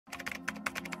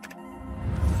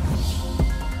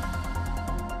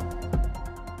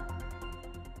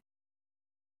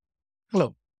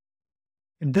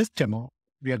In this demo,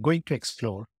 we are going to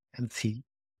explore and see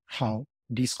how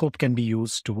Descope can be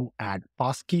used to add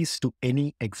passkeys to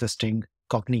any existing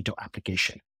Cognito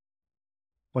application.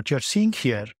 What you're seeing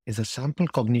here is a sample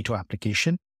Cognito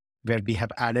application where we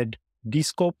have added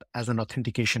Descope as an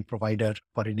authentication provider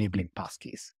for enabling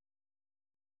passkeys.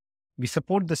 We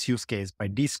support this use case by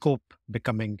Descope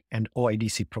becoming an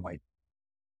OIDC provider.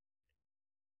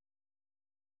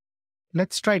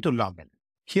 Let's try to log in.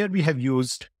 Here we have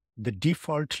used the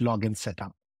default login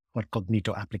setup for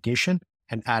Cognito application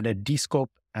and added Descope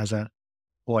as a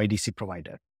OIDC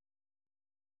provider.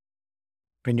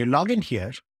 When you log in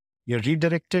here, you're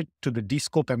redirected to the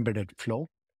Descope embedded flow,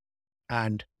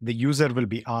 and the user will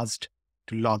be asked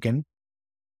to log in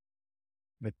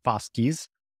with passkeys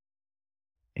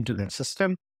into their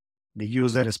system. The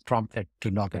user is prompted to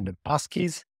log in with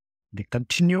passkeys. They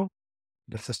continue.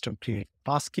 The system creates a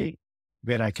passkey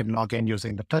where I can log in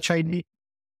using the Touch ID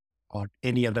or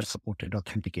any other supported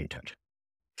authenticator.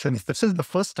 Since this is the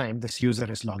first time this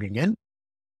user is logging in,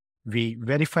 we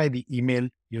verify the email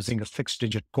using a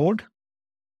 6-digit code.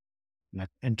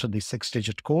 Let's enter the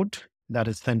 6-digit code that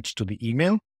is sent to the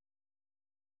email,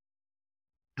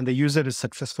 and the user is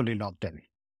successfully logged in.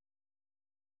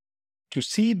 To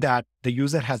see that the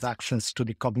user has access to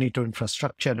the Cognito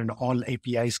infrastructure and all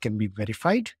APIs can be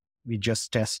verified, we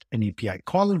just test an API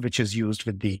call, which is used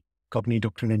with the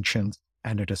Cognito credentials,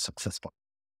 and it is successful.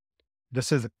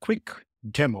 This is a quick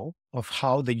demo of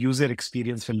how the user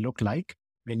experience will look like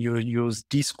when you use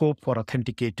Descope for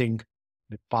authenticating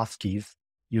with passkeys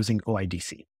using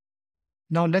OIDC.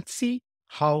 Now let's see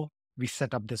how we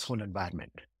set up this whole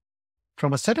environment.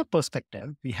 From a setup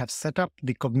perspective, we have set up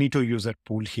the Cognito user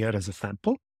pool here as a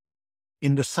sample.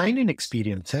 In the sign-in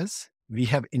experiences, we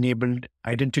have enabled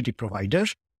identity provider,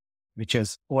 which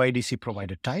is OIDC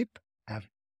provider type,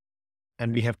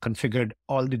 and we have configured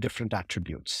all the different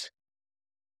attributes.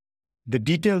 The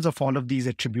details of all of these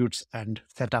attributes and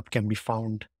setup can be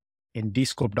found in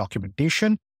Descope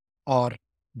documentation or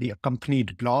the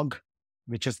accompanied blog,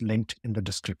 which is linked in the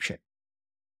description.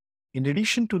 In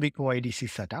addition to the OIDC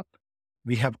setup,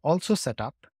 we have also set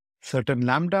up certain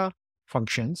Lambda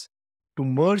functions to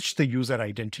merge the user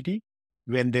identity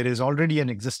when there is already an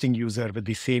existing user with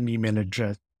the same email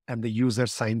address and the user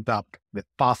signs up with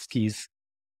passkeys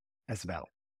as well.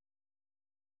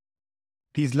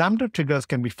 These Lambda triggers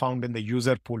can be found in the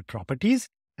user pool properties.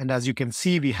 And as you can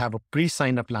see, we have a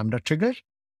pre-sign up Lambda trigger,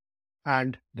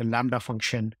 and the Lambda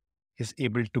function is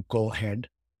able to go ahead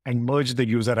and merge the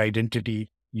user identity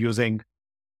using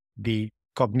the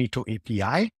Cognito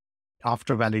API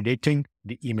after validating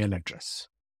the email address.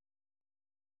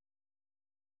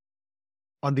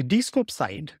 On the Descope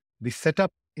side, the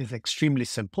setup is extremely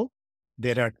simple.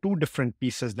 There are two different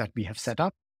pieces that we have set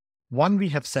up. One, we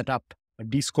have set up a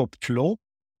Descope flow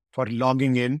for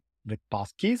logging in with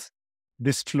passkeys.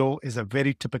 This flow is a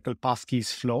very typical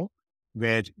passkeys flow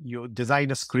where you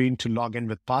design a screen to log in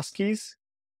with passkeys.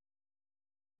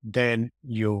 Then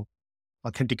you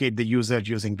authenticate the user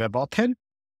using WebAuthn.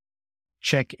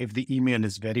 Check if the email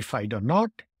is verified or not.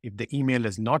 If the email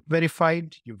is not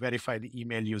verified, you verify the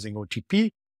email using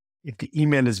OTP. If the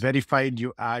email is verified,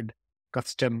 you add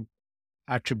custom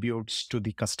attributes to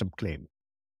the custom claim.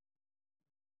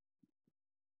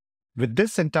 With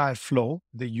this entire flow,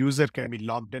 the user can be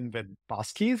logged in with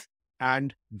passkeys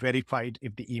and verified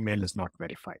if the email is not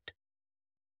verified.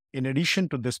 In addition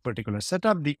to this particular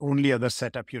setup, the only other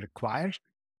setup you require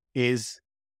is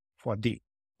for the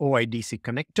OIDC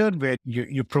connector, where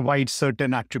you provide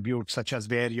certain attributes such as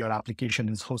where your application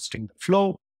is hosting the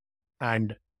flow,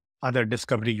 and other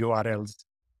discovery URLs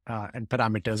and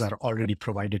parameters are already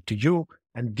provided to you.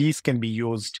 And these can be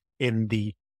used in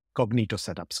the Cognito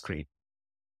setup screen.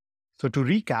 So to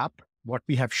recap, what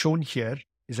we have shown here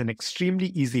is an extremely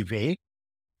easy way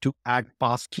to add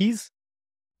passkeys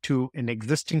to an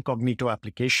existing Cognito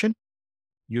application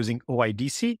using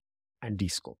OIDC and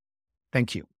Descope.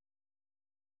 Thank you.